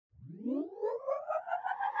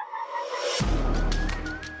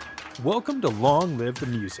Welcome to Long Live the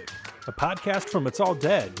Music, a podcast from It's All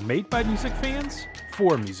Dead, made by music fans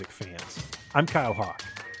for music fans. I'm Kiel Hauck.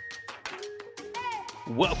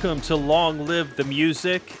 Welcome to Long Live the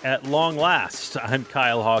Music at long last. I'm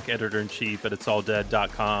Kiel Hauck, editor-in-chief at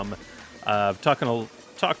itsalldead.com. I've talked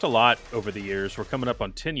a lot over the years. We're coming up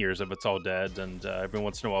on 10 years of It's All Dead, and every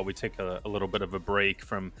once in a while we take a little bit of a break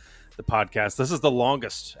from the podcast. This is the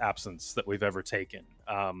longest absence that we've ever taken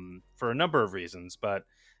for a number of reasons, but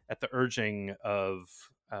at the urging of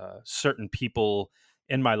certain people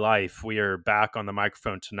in my life, we are back on the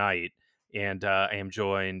microphone tonight, and I am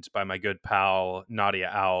joined by my good pal,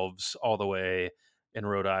 Nadia Alves, all the way in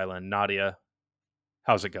Rhode Island. Nadia,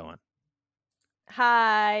 how's it going?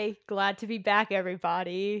 Hi, glad to be back,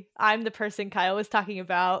 everybody. I'm the person Kyle was talking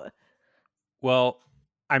about. Well,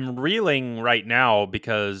 I'm reeling right now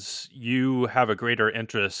because you have a greater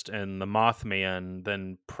interest in the Mothman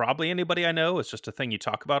than probably anybody I know. It's just a thing you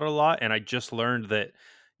talk about a lot. And I just learned that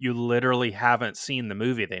you literally haven't seen the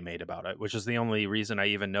movie they made about it, which is the only reason I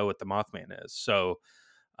even know what the Mothman is. So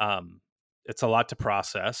it's a lot to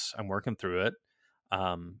process. I'm working through it.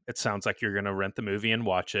 It sounds like you're going to rent the movie and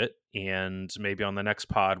watch it. And maybe on the next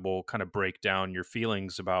pod, we'll kind of break down your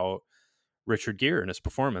feelings about Richard Gere and his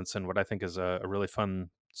performance and what I think is a really fun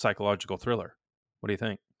psychological thriller. What do you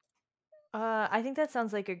think? I think that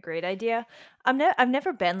sounds like a great idea. I've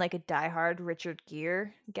never been like a diehard Richard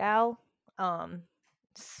Gere gal.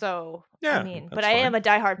 So Yeah, but that's I am fine. a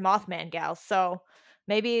diehard Mothman gal. So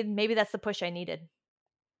maybe that's the push I needed.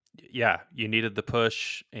 Yeah, you needed the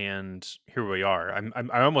push, and here we are.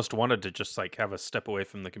 I almost wanted to just like have a step away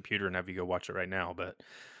from the computer and have you go watch it right now, but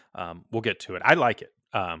we'll get to it. I like it.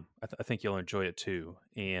 I think you'll enjoy it too.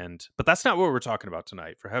 But that's not what we're talking about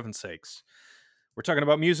tonight. For heaven's sakes, we're talking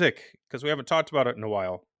about music because we haven't talked about it in a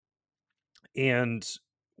while. And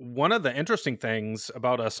one of the interesting things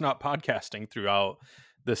about us not podcasting throughout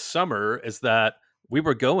this summer is that we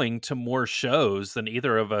were going to more shows than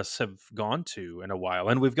either of us have gone to in a while.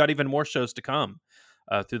 And we've got even more shows to come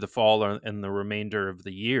through the fall and the remainder of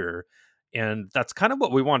the year. And that's kind of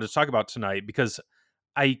what we wanted to talk about tonight because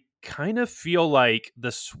I kind of feel like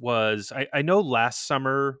this was, I know last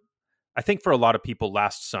summer, I think for a lot of people,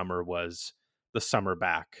 last summer was the summer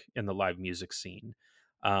back in the live music scene.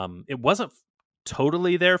 It wasn't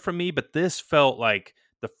totally there for me, but this felt like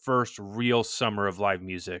the first real summer of live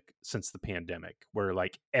music since the pandemic, where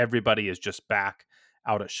like everybody is just back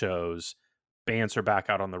out at shows, bands are back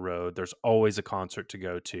out on the road. There's always a concert to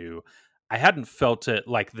go to. I hadn't felt it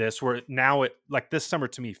like this, where now it like this summer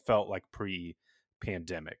to me felt like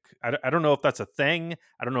pre-pandemic. I don't know if that's a thing.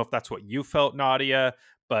 I don't know if that's what you felt, Nadia.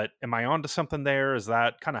 But am I onto something there? Is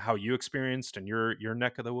that kind of how you experienced in your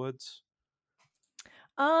neck of the woods?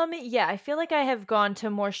 Yeah, I feel like I have gone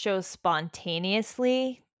to more shows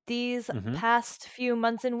spontaneously these Mm-hmm. past few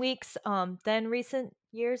months and weeks than recent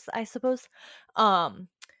years, I suppose. Um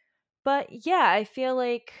but yeah, I feel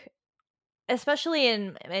like especially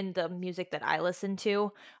in the music that I listen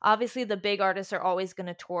to, obviously the big artists are always going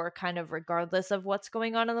to tour kind of regardless of what's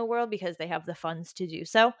going on in the world because they have the funds to do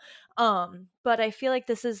so. But I feel like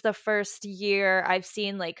this is the first year I've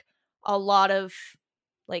seen like a lot of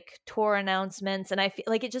like tour announcements, and I feel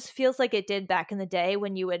like it just feels like it did back in the day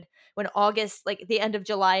when August, like the end of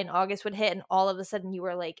July and August would hit and all of a sudden you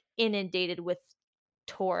were like inundated with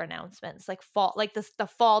tour announcements, like fall, like the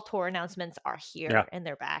fall tour announcements are Yeah. here and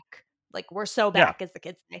they're back. Like we're so Yeah. back, as the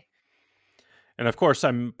kids say. And of course,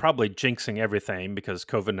 I'm probably jinxing everything because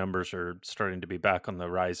COVID numbers are starting to be back on the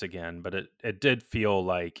rise again. But it did feel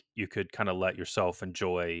like you could kind of let yourself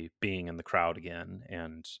enjoy being in the crowd again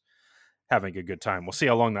and having a good time. We'll see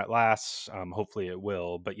how long that lasts. Hopefully, it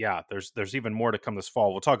will. But yeah, there's even more to come this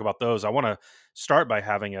fall. We'll talk about those. I want to start by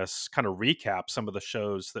having us kind of recap some of the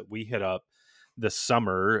shows that we hit up this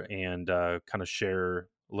summer and kind of share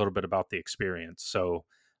a little bit about the experience. So.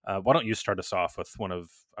 Why don't you start us off with one of,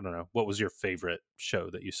 I don't know, what was your favorite show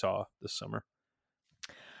that you saw this summer?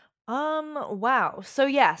 Wow. So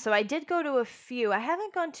yeah, so I did go to a few. I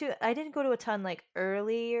didn't go to a ton like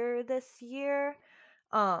earlier this year.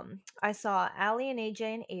 I saw Ali and AJ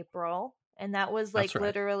in April, and that was That's like right.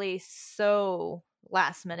 literally so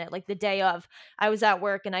last minute. Like the day of, I was at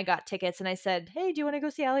work and I got tickets and I said, "Hey, do you want to go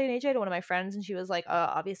see Ali and AJ?" to one of my friends, and she was like,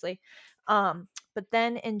 obviously." But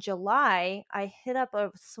then in July, I hit up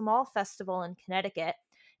a small festival in Connecticut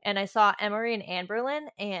and I saw Emery and Anberlin,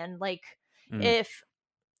 and like Mm. if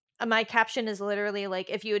my caption is literally like,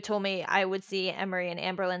 if you had told me I would see Emery and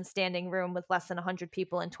Amberlin standing room with less than 100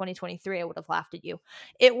 people in 2023, I would have laughed at you.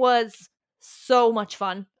 It was so much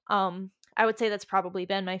fun. I would say that's probably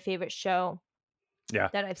been my favorite show Yeah.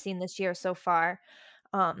 that I've seen this year so far.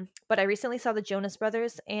 But I recently saw the Jonas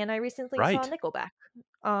Brothers and I recently saw Right. Nickelback.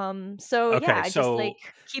 So yeah, Okay, I just so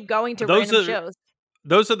like keep going to those random are shows.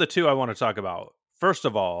 those are the 2 I wanna talk about. First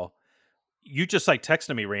of all, you just, like,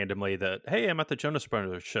 texted me randomly that, "Hey, I'm at the Jonas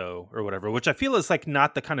Brothers show," or whatever, which I feel is, like,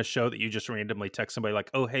 not the kinda show that you just randomly text somebody like,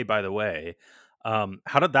 "Oh, hey, by the way."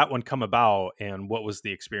 How did that one come about, and what was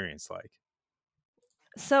the experience like?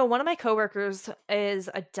 So one of my coworkers is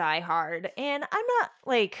a diehard, and I'm not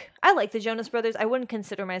like I like the Jonas Brothers. I wouldn't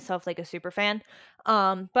consider myself like a super fan,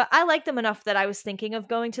 but I like them enough that I was thinking of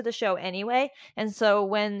going to the show anyway. And so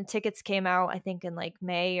when tickets came out, I think in like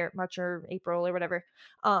May or March or April or whatever,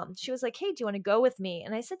 she was like, "Hey, do you want to go with me?"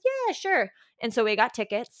 And I said, "Yeah, sure." And so we got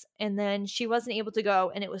tickets, and then she wasn't able to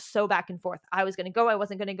go, and it was so back and forth. I was gonna go, I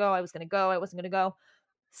wasn't gonna go, I was gonna go, I wasn't gonna go.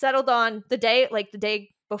 Settled on the day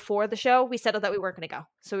before the show, we settled that we weren't gonna go.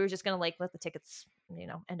 So we were just gonna, like, let the tickets,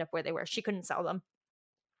 end up where they were. She couldn't sell them.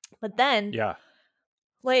 But then, Yeah.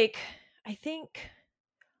 like, I think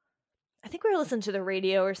I think we were listening to the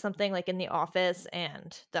radio or something, like, in the office,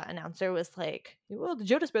 and the announcer was like, "Well, the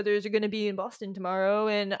Jonas Brothers are gonna be in Boston tomorrow,"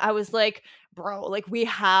 and I was like, "Bro, like, we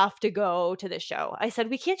have to go to this show." I said,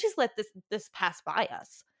 "We can't just let this pass by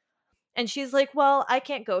us." And she's like, "Well, I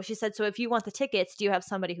can't go." She said, "So if you want the tickets, do you have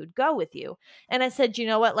somebody who'd go with you?" And I said, "You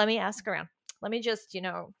know what? Let me ask around. Let me just,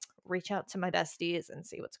 reach out to my besties and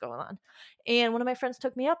see what's going on." And one of my friends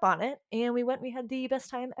took me up on it, and we went. We had the best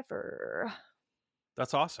time ever.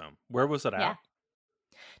 That's awesome. Where was it Yeah. at?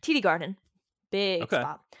 TD Garden. Big Okay.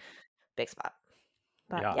 spot. Big spot.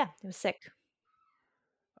 But Yeah. yeah, it was sick.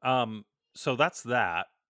 Um, so that's that,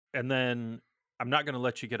 and then I'm not gonna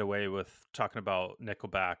let you get away with talking about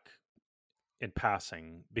Nickelback in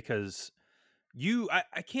passing because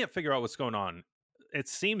I can't figure out what's going on. It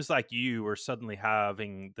seems like you are suddenly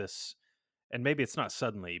having this, and maybe it's not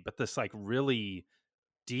suddenly, but this like really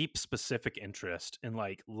deep specific interest in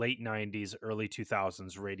like late 90s, early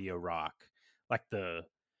 2000s radio rock, like the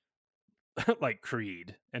like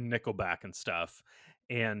Creed and Nickelback and stuff.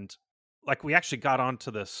 And like we actually got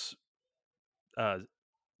onto this uh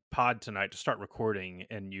pod tonight to start recording,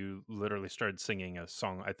 and you literally started singing a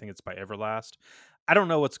song. I think it's by Everlast. I don't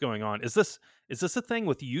know what's going on. Is this a thing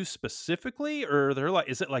with you specifically, or they're like,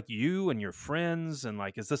 is it like you and your friends, and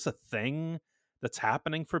like, is this a thing that's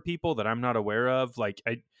happening for people that I'm not aware of? Like,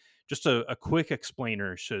 I just a quick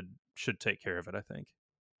explainer should take care of it, I think.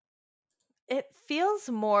 It feels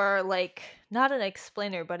more like not an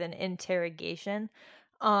explainer, but an interrogation.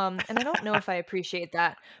 And I don't know if I appreciate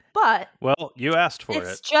that, but Well, you asked for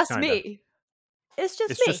it's it, just kind of. me. It's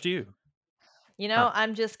just It's just me. you, huh?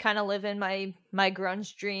 I'm just kind of living my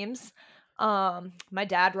grunge dreams. My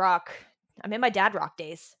dad rock. I'm in my dad rock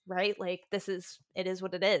days, right? Like it is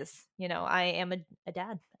what it is. I am a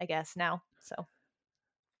dad, I guess now. So yeah,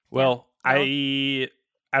 Well, no.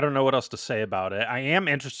 I don't know what else to say about it. I am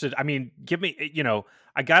interested. I mean, give me,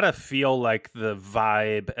 I gotta feel like the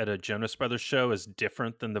vibe at a Jonas Brothers show is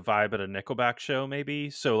different than the vibe at a Nickelback show, maybe.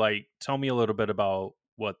 So, like, tell me a little bit about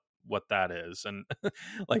what that is, and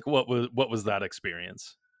like what was that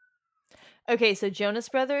experience? Okay, so Jonas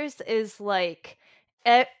Brothers is like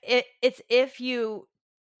it's if you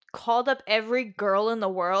called up every girl in the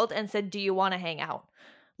world and said, "Do you want to hang out?"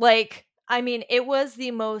 Like, I mean, it was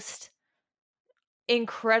the most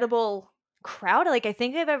incredible crowd like I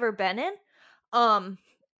think I've ever been in. Um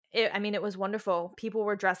I mean, it was wonderful. People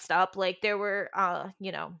were dressed up like there were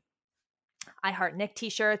I Heart Nick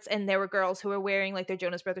t-shirts, and there were girls who were wearing like their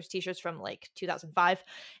Jonas Brothers t-shirts from like 2005.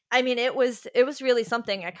 I mean, it was really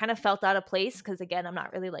something. I kind of felt out of place because again, I'm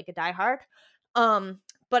not really like a diehard.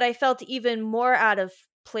 But I felt even more out of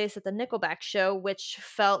place at the Nickelback show, which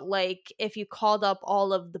felt like if you called up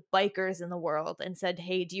all of the bikers in the world and said,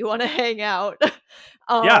 "Hey, do you want to hang out?"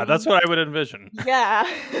 Yeah, that's um what I would envision. yeah.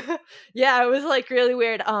 Yeah, it was, like, really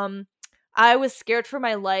weird. I was scared for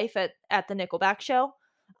my life at the Nickelback show.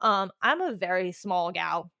 I'm a very small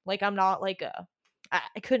gal. Like, I'm not like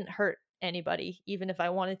I couldn't hurt anybody even if I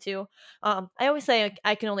wanted to. I always say, like,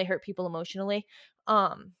 I can only hurt people emotionally.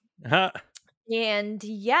 Um, and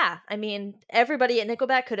yeah, I mean, everybody at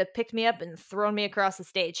Nickelback could have picked me up and thrown me across the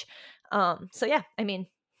stage. So yeah,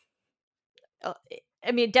 uh,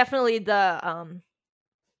 definitely the,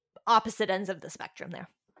 opposite ends of the spectrum there.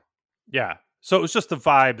 Yeah. So it was just the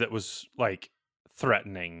vibe that was like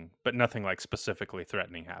threatening, but nothing like specifically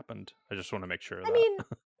threatening happened. I just want to make sure of I that.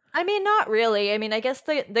 mean not really. I mean, I guess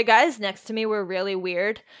the guys next to me were really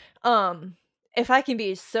weird. If I can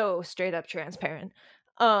be so straight up transparent.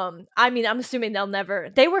 I mean, I'm assuming they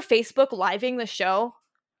were Facebook living the show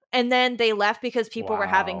and then they left because people were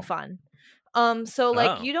having Wow. fun. So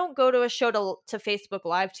like Oh, you don't go to a show to Facebook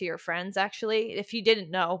Live to your friends. Actually, if you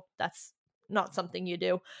didn't know, that's not something you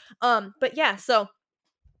do. But yeah, so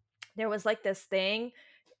there was like this thing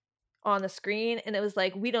on the screen, and it was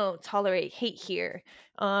like, we don't tolerate hate here.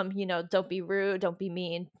 Don't be rude, don't be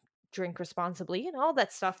mean, drink responsibly, all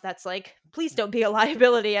that stuff that's like, please don't be a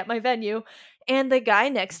liability at my venue. And the guy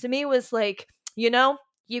next to me was like,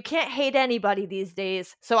 you can't hate anybody these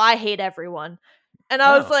days, so I hate everyone. And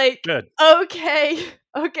I was oh, like, good. okay,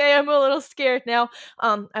 okay, I'm a little scared now.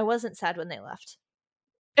 I wasn't sad when they left.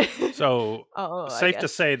 So Oh, I safe to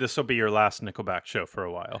guess. say this will be your last Nickelback show for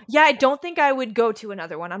a while. Yeah, I don't think I would go to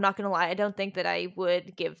another one. I'm not gonna lie. I don't think that I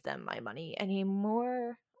would give them my money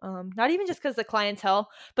anymore. Not even just because the clientele,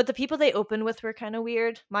 but the people they opened with were kind of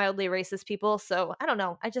weird, mildly racist people. So I don't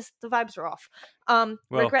know. The vibes were off. Well,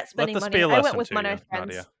 Regret let spending this be money. a I went lesson with to my you, friends.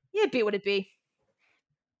 Nadia. Yeah, it'd be what it'd be.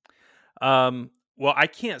 Well, I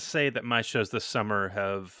can't say that my shows this summer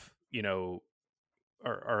have,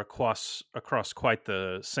 are across quite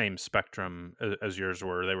the same spectrum as yours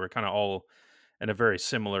were. They were kind of all in a very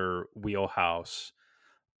similar wheelhouse.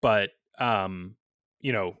 But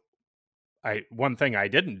you know, I one thing I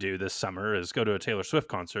didn't do this summer is go to a Taylor Swift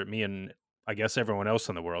concert. Me and I guess everyone else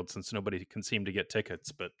in the world, since nobody can seem to get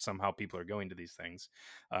tickets, but somehow people are going to these things.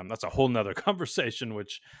 That's a whole nother conversation,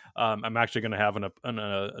 which I'm actually going to have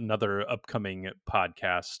another upcoming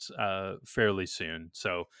podcast fairly soon.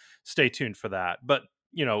 So stay tuned for that. But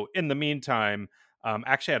in the meantime,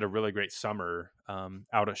 actually had a really great summer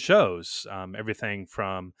out at shows. Everything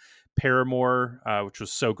from Paramore, which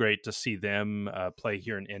was so great to see them play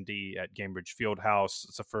here in Indy at Gainbridge Fieldhouse.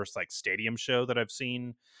 It's the first like stadium show that I've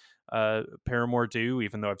seen Paramore do,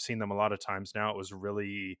 even though I've seen them a lot of times now. It was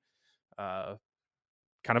really uh,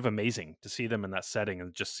 kind of amazing to see them in that setting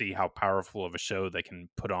and just see how powerful of a show they can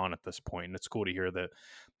put on at this point. And it's cool to hear that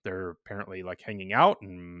they're apparently like hanging out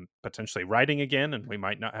and potentially writing again, and we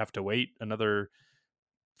might not have to wait another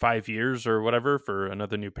 5 years or whatever for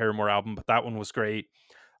another new Paramore album. But that one was great.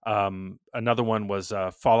 Another one was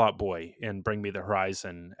Fall Out Boy and Bring Me the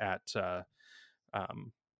Horizon at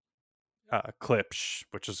um, Klipsch,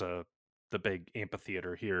 which is the big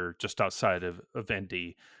amphitheater here just outside of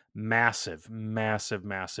Indy. Massive, massive,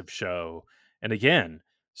 massive show. And again,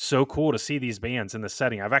 so cool to see these bands in the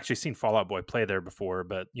setting. I've actually seen Fall Out Boy play there before,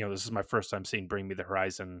 but this is my first time seeing Bring Me the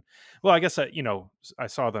Horizon. Well, I guess I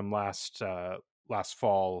saw them last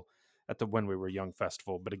fall at the When We Were Young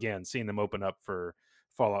festival, but again, seeing them open up for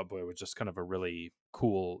Fall Out Boy was just kind of a really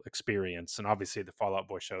cool experience. And obviously the Fall Out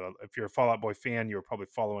Boy show, if you're a Fall Out Boy fan, you were probably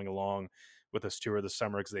following along with this tour this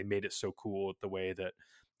summer because they made it so cool the way that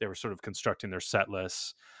they were sort of constructing their set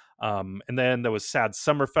lists. And then there was Sad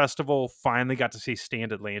Summer Festival. Finally got to see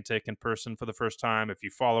Stand Atlantic in person for the first time. If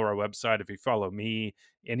you follow our website, if you follow me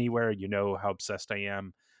anywhere, you know how obsessed I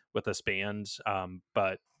am with this band.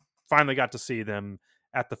 But finally got to see them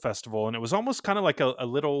at the festival, and it was almost kind of like a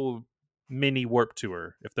little mini Warp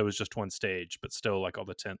Tour if there was just one stage, but still like all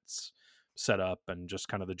the tents set up and just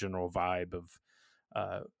kind of the general vibe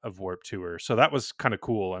of Warp Tour. So that was kind of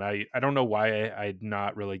cool. And I don't know why I'd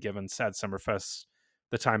not really given Sad Summerfest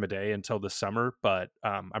the time of day until this summer, but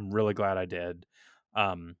I'm really glad I did.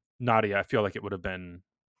 Nadia, I feel like it would have been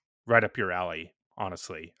right up your alley.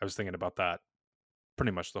 Honestly, I was thinking about that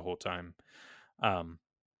pretty much the whole time. Um,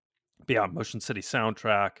 but yeah, Motion City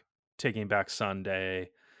soundtrack, Taking Back Sunday,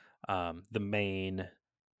 the main,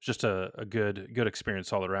 just a good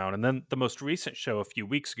experience all around. And then the most recent show a few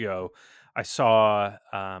weeks ago, I saw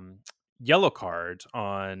Yellowcard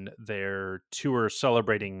on their tour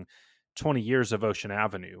celebrating 20 years of Ocean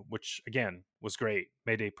Avenue, which again was great.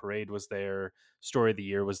 Mayday Parade was there, Story of the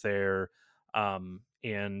Year was there,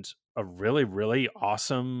 and a really, really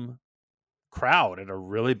awesome crowd at a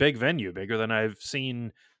really big venue, bigger than I've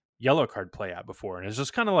seen Yellowcard play at before. And it's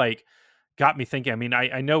just kind of like got me thinking. I mean,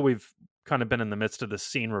 I know we've kind of been in the midst of the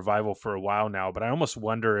scene revival for a while now, but I almost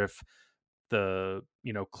wonder if the,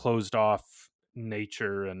 closed off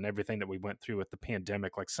nature and everything that we went through with the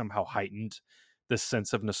pandemic, like somehow heightened this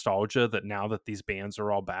sense of nostalgia that now that these bands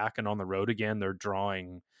are all back and on the road again, they're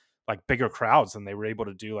drawing like bigger crowds than they were able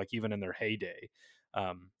to do like even in their heyday.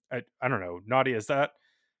 I don't know. Nadia, is that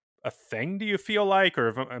a thing, do you feel like,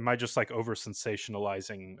 or am I just like over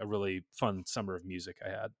sensationalizing a really fun summer of music I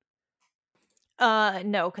had?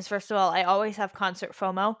 No, because first of all, I always have concert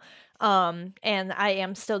FOMO. And I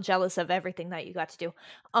am still jealous of everything that you got to do.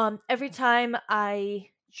 Every time I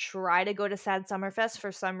try to go to Sad Summerfest,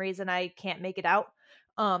 for some reason I can't make it out.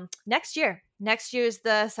 Next year. Next year's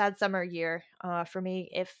the Sad Summer year, for me,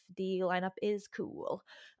 if the lineup is cool.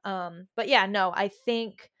 But yeah, no, I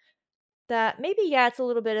think that maybe, yeah, it's a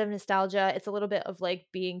little bit of nostalgia. It's a little bit of like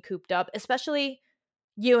being cooped up, especially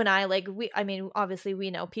you and I. Like, I mean, obviously, we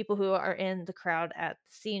know people who are in the crowd at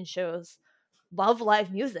scene shows love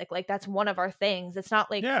live music. Like, that's one of our things. It's not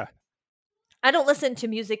like Yeah. I don't listen to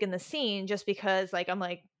music in the scene just because like I'm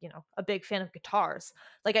like, a big fan of guitars.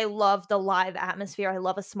 Like I love the live atmosphere. I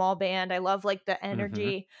love a small band. I love like the Mm-hmm.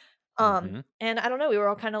 energy. Mm-hmm. And I don't know, we were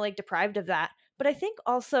all kind of like deprived of that. But I think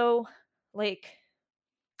also like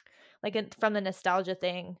from the nostalgia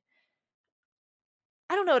thing,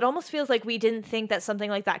 I don't know, it almost feels like we didn't think that something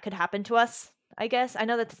like that could happen to us, I guess. I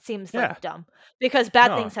know that seems Yeah. like dumb because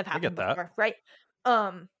bad No, things have I happened get that. before, right?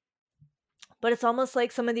 Um but it's almost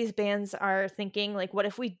like some of these bands are thinking like what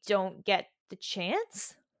if we don't get the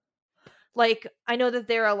chance? Like, I know that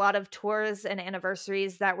there are a lot of tours and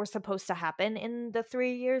anniversaries that were supposed to happen in the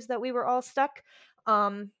 3 years that we were all stuck,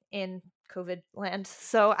 in COVID land.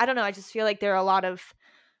 So, I don't know, I just feel like there are a lot of,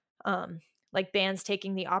 um, like, bands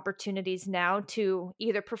taking the opportunities now to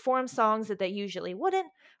either perform songs that they usually wouldn't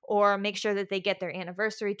or make sure that they get their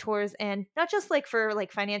anniversary tours, and not just, like, for,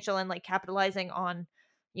 like, financial and, like, capitalizing on,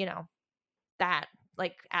 you know, that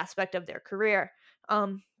like aspect of their career.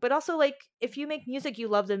 But also like if you make music, you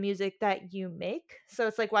love the music that you make. So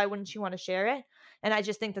it's like why wouldn't you want to share it? And I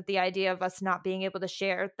just think that the idea of us not being able to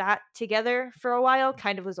share that together for a while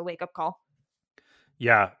kind of was a wake up call.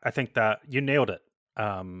 Yeah, I think that you nailed it.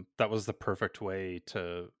 That was the perfect way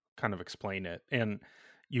to kind of explain it. And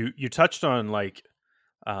you touched on like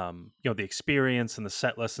the experience and the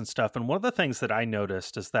set list and stuff. And one of the things that I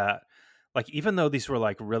noticed is that like even though these were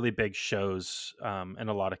like really big shows in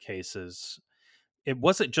a lot of cases, it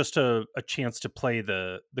wasn't just a chance to play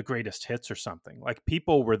the greatest hits or something. Like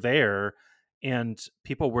people were there and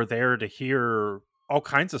people were there to hear all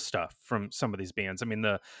kinds of stuff from some of these bands. I mean,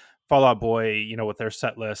 the Fallout Boy, with their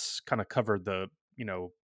set lists kind of covered the,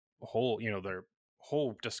 whole, their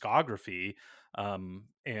whole discography.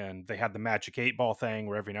 And they had the Magic 8 Ball thing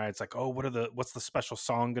where every night it's like, oh, what's the special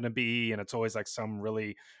song going to be? And it's always like some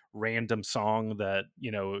really random song that,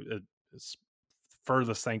 is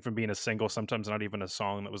furthest thing from being a single, sometimes not even a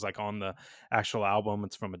song that was like on the actual album.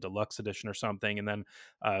 It's from a deluxe edition or something. And then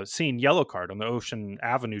seeing Yellowcard on the Ocean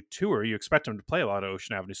Avenue tour, you expect them to play a lot of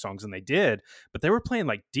Ocean Avenue songs, and they did, but they were playing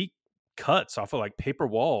like deep cuts off of like Paper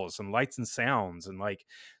Walls and Lights and Sounds and like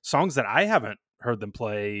songs that I haven't heard them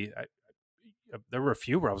play. There were a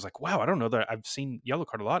few where I was like, wow, I don't know that I've seen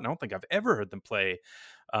Yellowcard a lot, and I don't think I've ever heard them play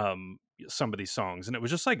some of these songs. And it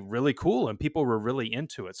was just like really cool, and people were really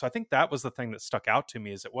into it. So I think that was the thing that stuck out to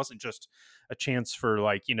me, is it wasn't just a chance for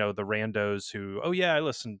like, the randos who, oh yeah, I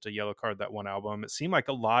listened to Yellowcard, that one album. It seemed like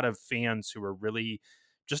a lot of fans who were really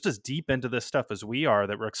just as deep into this stuff as we are,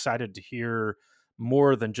 that were excited to hear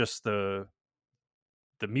more than just the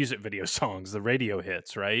music video songs, the radio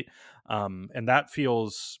hits, right? And that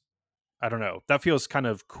feels, I don't know. That feels kind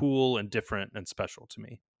of cool and different and special to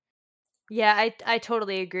me. Yeah, I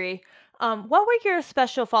totally agree. What were your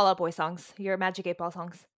special Fall Out Boy songs? Your Magic 8 Ball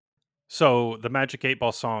songs? So the Magic 8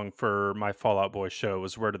 Ball song for my Fall Out Boy show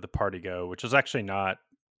was "Where Did the Party Go," which is actually not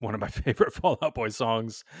one of my favorite Fall Out Boy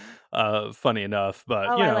songs. Funny enough, but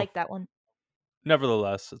Oh, I like that one.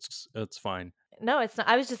 nevertheless, it's fine. No, it's not.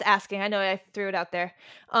 I was just asking. I know I threw it out there.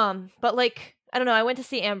 But like, I don't know. I went to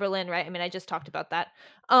see Amberlin, right? I mean, I just talked about that.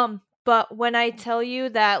 But when I tell you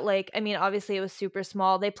that, like, I mean, obviously it was super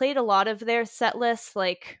small. They played a lot of their set lists.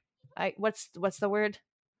 Like, what's the word?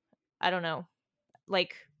 I don't know.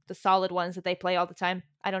 Like the solid ones that they play all the time.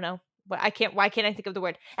 I don't know. But I can't. Why can't I think of the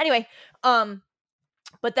word? Anyway, um,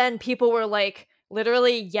 but then people were like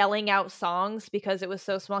literally yelling out songs because it was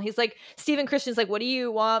so small. He's like, Steven Christian's like, what do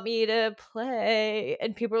you want me to play?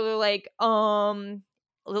 And people are like,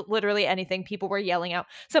 literally anything. People were yelling out.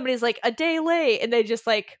 Somebody's like, a day late. And they just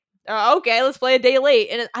like, okay, let's play a day late.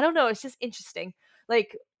 And I don't know. It's just interesting.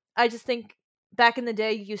 Like, I just think back in the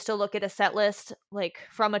day, you used to look at a set list like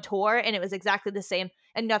from a tour and it was exactly the same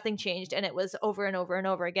and nothing changed. And it was over and over and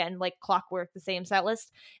over again, like clockwork, the same set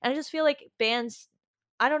list. And I just feel like bands,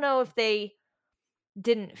 I don't know if they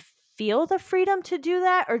didn't feel the freedom to do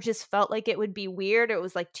that or just felt like it would be weird or it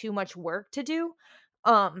was like too much work to do.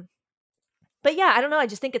 Um but yeah, I don't know, I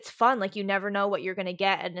just think it's fun. Like you never know what you're going to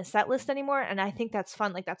get in a set list anymore, and I think that's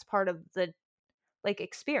fun. Like that's part of the like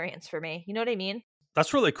experience for me. You know what I mean?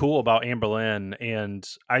 That's really cool about Amberlin, and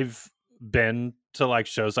I've been to like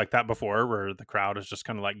shows like that before, where the crowd is just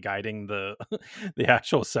kind of like guiding the the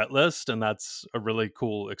actual set list, and that's a really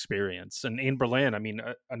cool experience. And Amberlin, I mean,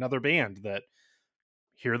 another band that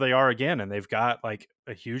here they are again, and they've got like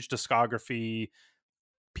a huge discography.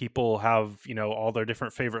 People have all their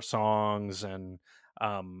different favorite songs, and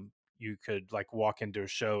you could like walk into a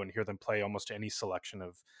show and hear them play almost any selection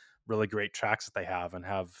of really great tracks that they have and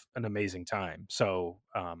have an amazing time. So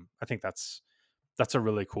I think that's a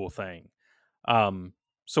really cool thing.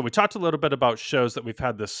 So we talked a little bit about shows that we've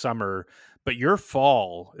had this summer, but your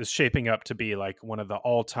fall is shaping up to be like one of the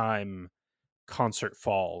all-time concert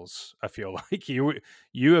falls. I feel like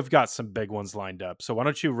you have got some big ones lined up. So why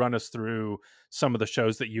don't you run us through some of the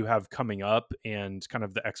shows that you have coming up and kind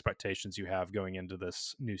of the expectations you have going into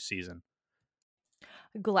this new season?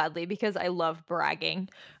 Gladly, because I love bragging.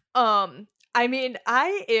 I mean,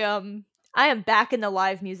 I am back in the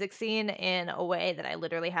live music scene in a way that I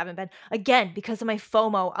literally haven't been. Again, because of my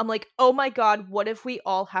FOMO. I'm like, "Oh my god, what if we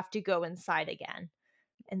all have to go inside again?"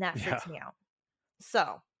 And that Yeah. freaks me out.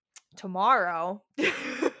 So, tomorrow,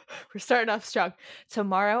 we're starting off strong.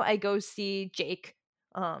 Tomorrow I go see Jake,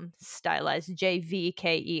 stylized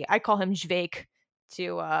JVKE. I call him Jvake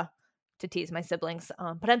to tease my siblings.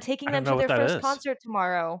 But I'm taking I them don't to know what their that first is. concert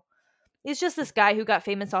tomorrow. He's just this guy who got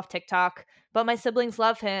famous off TikTok, but my siblings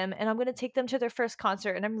love him, and I'm gonna take them to their first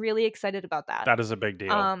concert, and I'm really excited about that. That is a big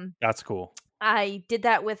deal. Um, That's cool. I did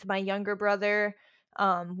that with my younger brother.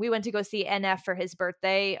 We went to go see NF for his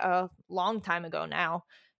birthday a long time ago now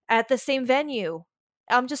at the same venue.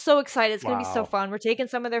 I'm just so excited. It's going to be so Wow. fun. We're taking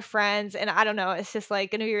some of their friends and I don't know, it's just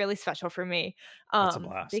like going to be really special for me. That's a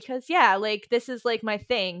blast. Because yeah, like this is like my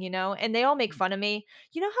thing, you know, and they all make fun of me.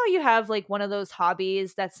 You know how you have like one of those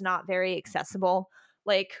hobbies that's not very accessible?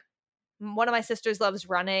 Like one of my sisters loves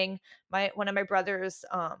running. One of my brothers,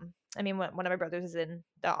 one of my brothers is in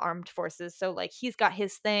the armed forces, so like he's got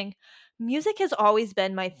his thing. Music has always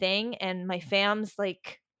been my thing, and my fam's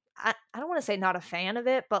like, I don't want to say not a fan of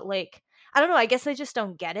it, but like I don't know. I guess I just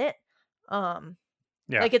don't get it. Um,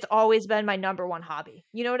 Yeah. like it's always been my number one hobby.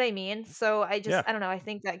 You know what I mean? So Yeah. I don't know. I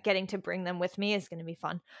think that getting to bring them with me is going to be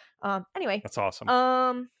fun. Anyway, That's awesome.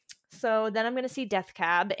 so then I'm going to see Death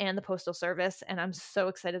Cab and the Postal Service, and I'm so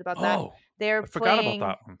excited about that. Oh, They're I forgot about playing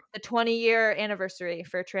that one. the 20-year anniversary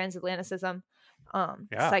for transatlanticism.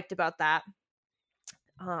 Yeah. Psyched about that.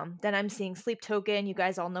 Then I'm seeing Sleep Token. You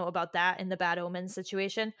guys all know about that in the Bad Omens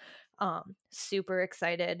situation. Super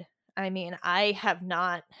excited. I mean, I have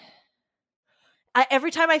not.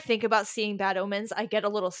 Every time I think about seeing Bad Omens, I get a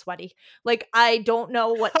little sweaty. Like I don't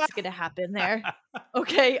know what's gonna happen there.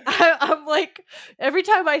 Okay, I'm like every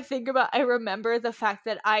time I remember the fact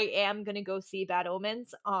that I am gonna go see Bad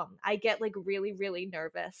Omens. I get like really really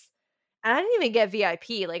nervous. And I didn't even get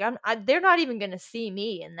VIP. Like they're not even gonna see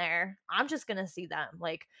me in there. I'm just gonna see them.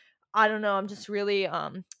 Like I don't know. I'm just really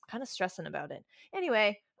kind of stressing about it.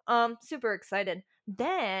 Anyway, super excited.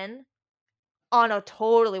 Then on a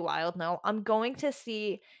totally wild note, I'm going to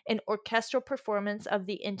see an orchestral performance of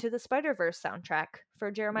the Into the Spider-Verse soundtrack for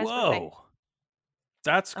Jeremiah's birthday. Whoa.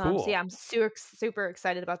 That's So yeah, cool. I'm super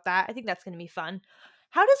excited about that. I think that's going to be fun.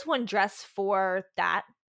 How does one dress for that?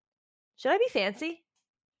 Should I be fancy?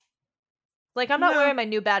 Like I'm not No, wearing my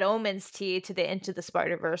new Bad Omens tee to the Into the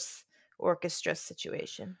Spider-Verse orchestra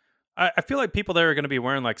situation. I feel like people there are going to be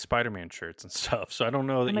wearing like Spider-Man shirts and stuff. So I don't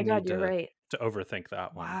know Oh that my you god, need you're right. to overthink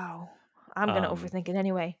that one. Wow. I'm going to Um, overthink it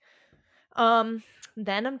anyway. Um,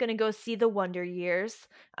 then I'm gonna go see the Wonder Years.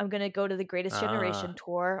 I'm gonna go to the Greatest uh, Generation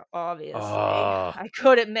tour, obviously. oh, I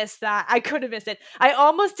couldn't miss that. I couldn't miss it. I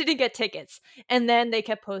almost didn't get tickets. And then they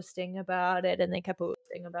kept posting about it and they kept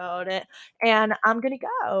posting about it. And I'm gonna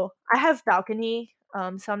go. I have balcony,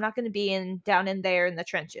 so I'm not gonna be down in there in the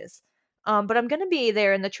trenches. But I'm gonna be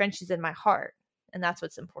there in the trenches in my heart, and that's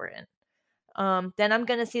what's important. Then I'm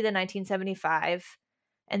gonna see the 1975,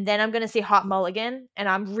 and then I'm gonna see Hot Mulligan, and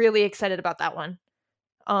I'm really excited about that one.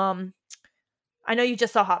 Um, I know you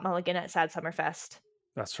just saw Hot Mulligan at Sad Summer Fest.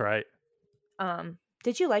 that's right.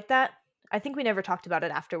 Did you like that? I think we never talked about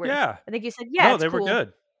it afterward. Yeah. I think you said, "Yeah, No, it's they were cool."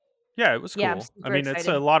 good. Yeah, it was Yeah, I'm cool. I super mean, it's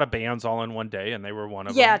a excited. lot of bands all in one day, and they were one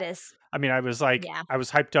of Yeah, it them. is. I mean, Yeah, I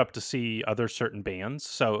was hyped up to see other certain bands.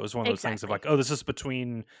 So it was one of those things of exactly. like, oh, this is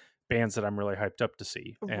between bands that I'm really hyped up to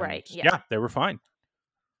see. And Right, yeah. yeah, they were fine.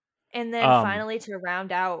 And then Um, finally to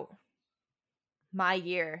round out my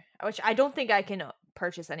year, which I don't think I can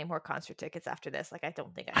purchase any more concert tickets after this. Like I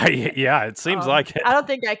don't think I can do it. yeah, it seems like I it. don't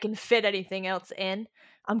think I can fit anything else in.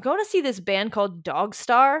 I'm going to see this band called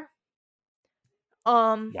Dogstar.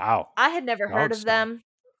 Um, Wow. I had never heard of Dogstar. them.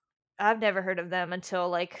 I've never heard of them until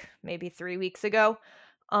like maybe 3 weeks ago.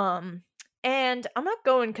 Um, and I'm not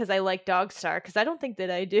going because I like Dogstar because I don't think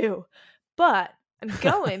that I do. But I'm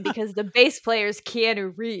going because the bass player is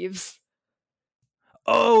Keanu Reeves.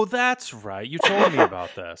 Oh, that's right. You told me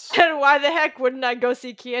about this. And why the heck wouldn't I go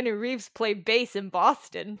see Keanu Reeves play bass in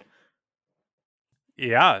Boston?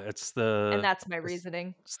 Yeah, and that's my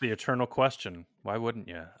reasoning. it's the eternal question. Why wouldn't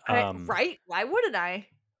you? Right? Why wouldn't I?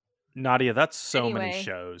 Nadia, that's so many Anyway,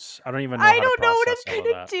 shows. I don't even know I how to don't know what process I'm all of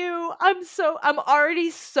gonna that. do. I'm already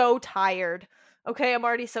so tired. Okay, I'm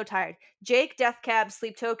already so tired. Jake, Death Cab,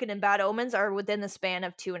 Sleep Token, and Bad Omens are within the span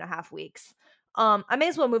of 2.5 weeks. I may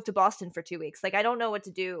as well move to Boston for 2 weeks. Like, I don't know what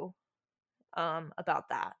to do about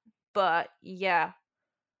that. But yeah,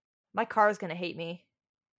 my car is gonna hate me.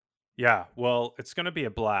 Yeah, well, it's going to be a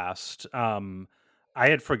blast. I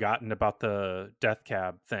had forgotten about the Death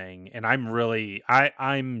Cab thing, and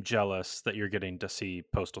I'm jealous that you're getting to see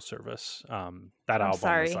Postal Service. That I'm album is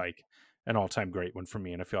sorry. like an all-time great one for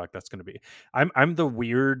me, and I feel like that's going to be. I'm the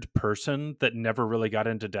weird person that never really got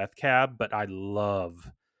into Death Cab, but I love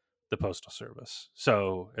the Postal Service.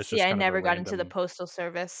 So it's See, just I kind of a never got into the random. Postal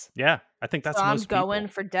Service. Yeah, I think So that's I'm most going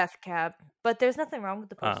people. for Death Cab. But there's nothing wrong with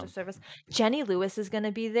the Postal Um, Service. Jenny Lewis is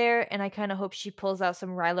gonna be there, and I kinda hope she pulls out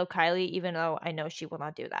some Rilo Kiley, even though I know she will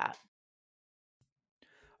not do that.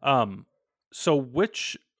 Um, so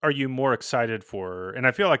which are you more excited for? And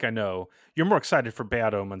I feel like I know you're more excited for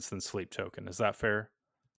Bad Omens than Sleep Token. Is that fair?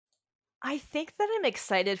 I think that I'm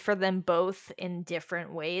excited for them both in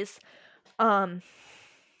different ways. Um,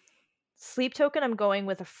 Sleep Token, I'm going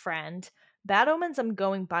with a friend. Bad Omens, I'm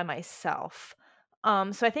going by myself.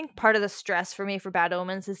 So I think part of the stress for me for Bad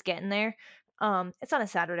Omens is getting there. It's on a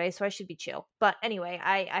Saturday, so I should be chill. But anyway,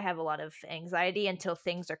 I have a lot of anxiety until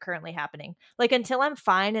things are currently happening. Like until I'm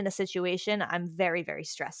fine in a situation, I'm very, very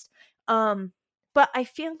stressed. Um, but I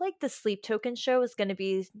feel like the Sleep Token show is going to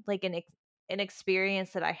be like an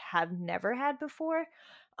experience that I have never had before.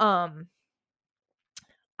 Um,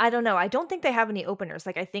 I don't know. I don't think they have any openers.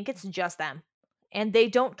 Like, I think it's just them. And they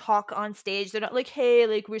don't talk on stage. They're not like, "Hey,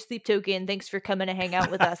 like we're Sleep Token. Thanks for coming to hang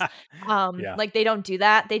out with us." Yeah. Like they don't do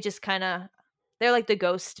that. They just kind of they're like the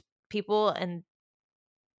ghost people and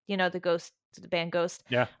the ghost the band Ghost.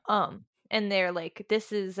 Yeah. And they're like,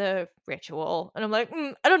 "This is a ritual." And I'm like,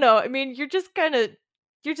 "I don't know. I mean, you're just kind of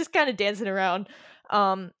dancing around."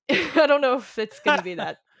 I don't know if it's going to be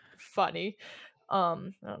that funny. I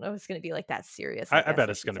don't know if it's going to be like that serious, I I guess bet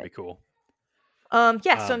I it's should going to say. be cool.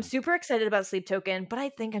 Yeah, so I'm Um, super excited about Sleep Token, but I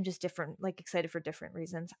think I'm just different, like excited for different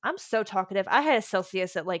reasons. I'm so talkative. I had a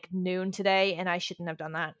Celsius at like noon today, and I shouldn't have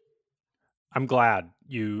done that. I'm glad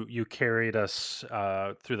you carried us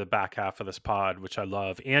through the back half of this pod, which I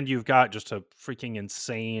love, and you've got just a freaking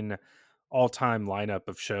insane all-time lineup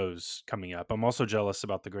of shows coming up. I'm also jealous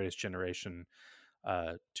about the Greatest Generation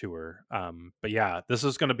tour. But yeah, this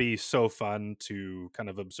is going to be so fun to kind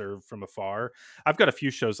of observe from afar. I've got a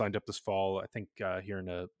few shows lined up this fall. I think here in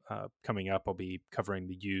a coming up, I'll be covering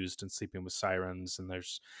The Used and Sleeping with Sirens, and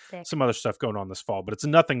there's Sick. some other stuff going on this fall, but it's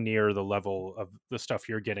nothing near the level of the stuff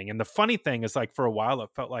you're getting. And the funny thing is, like, for a while, it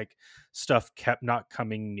felt like stuff kept not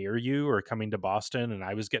coming near you or coming to Boston, and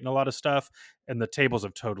I was getting a lot of stuff, and the tables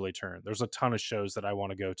have totally turned. There's a ton of shows that I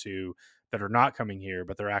want to go to that are not coming here,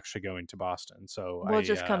 but they're actually going to Boston. So We'll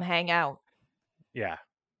just come hang out. yeah,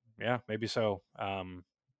 yeah, maybe so.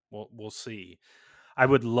 We'll see. I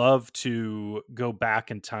would love to go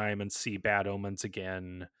back in time and see Bad Omens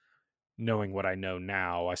again, knowing what I know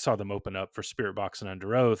now. I saw them open up for Spirit Box and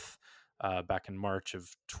Under Oath back in March of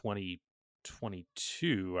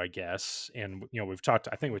 2022, I guess. And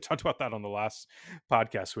I think we talked about that on the last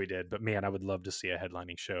podcast we did. But man, I would love to see a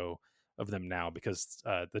headlining show of them now because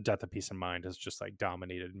the Death of Peace and Mind has just like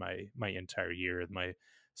dominated my entire year. My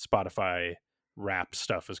Spotify rap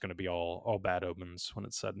stuff is going to be all Bad Omens when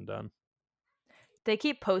it's said and done. They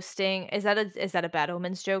keep posting. Is that a Bad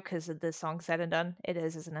Omens joke? Because the song said and done. It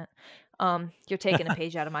is, isn't it? You're taking a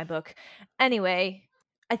page out of my book. Anyway,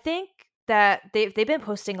 I think that they've been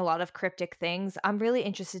posting a lot of cryptic things. I'm really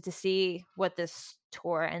interested to see what this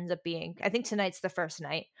tour ends up being. I think tonight's the first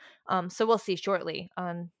night. So we'll see shortly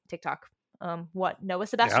on TikTok. What Noah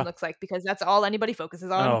Sebastian Yeah. looks like because that's all anybody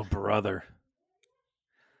focuses on. Oh, brother.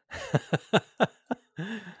 I'm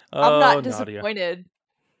Oh, not Nadia. disappointed.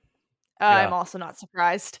 I'm Yeah. also not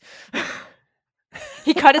surprised.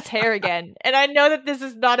 He cut his hair again, and I know that this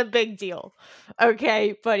is not a big deal,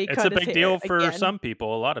 okay, but he It's a cut his big hair deal for again. some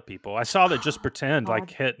people, a lot of people. I saw that Just Pretend like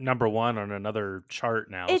God. hit number 1 on another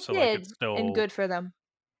chart now, It so like it's did, and still good for them.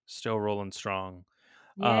 still rolling strong.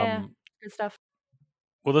 Yeah, Um good stuff.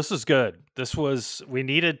 well, this is good. This was we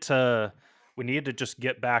needed to just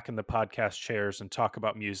get back in the podcast chairs and talk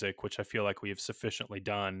about music, which I feel like we have sufficiently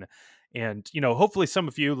done. And, hopefully some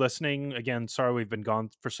of you listening, again, sorry we've been gone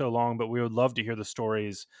for so long, but we would love to hear the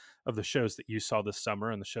stories of the shows that you saw this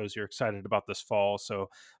summer and the shows you're excited about this fall. So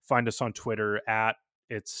find us on Twitter at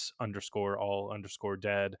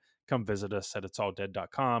 @it's_all_dead. Come visit us at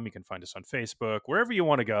itsalldead.com. You can find us on Facebook, wherever you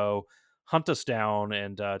want to go. Hunt us down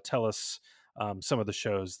and tell us some of the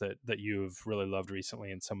shows that you've really loved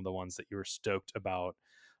recently and some of the ones that you were stoked about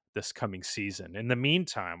this coming season. In the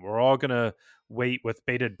meantime, we're all going to wait with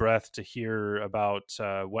bated breath to hear about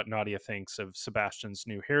what Nadia thinks of Sebastian's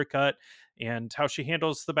new haircut and how she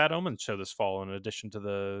handles the Bad Omens show this fall, in addition to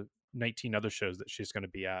the 19 other shows that she's going to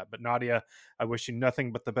be at. But Nadia, I wish you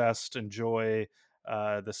nothing but the best. Enjoy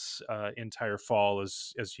this entire fall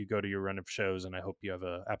as you go to your run of shows, and I hope you have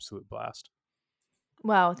an absolute blast.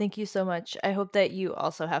 Wow, thank you so much. I hope that you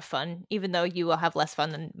also have fun, even though you will have less fun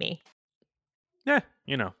than me. Yeah,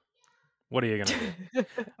 what are you going to do?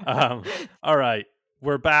 All right,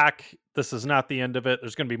 we're back. This is not the end of it.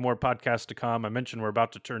 There's going to be more podcasts to come. I mentioned we're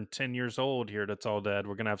about to turn 10 years old here at It's All Dead.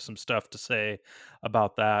 We're going to have some stuff to say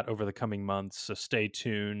about that over the coming months, so stay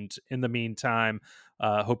tuned. In the meantime,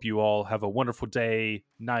 hope you all have a wonderful day,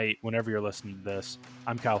 night, whenever you're listening to this.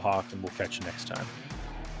 I'm Kiel Hauck, and we'll catch you next time.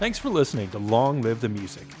 Thanks for listening to Long Live the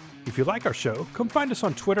Music. If you like our show, come find us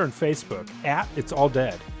on Twitter and Facebook @It's All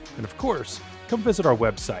Dead. And of course, come visit our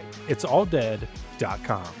website,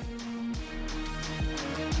 itsalldead.com.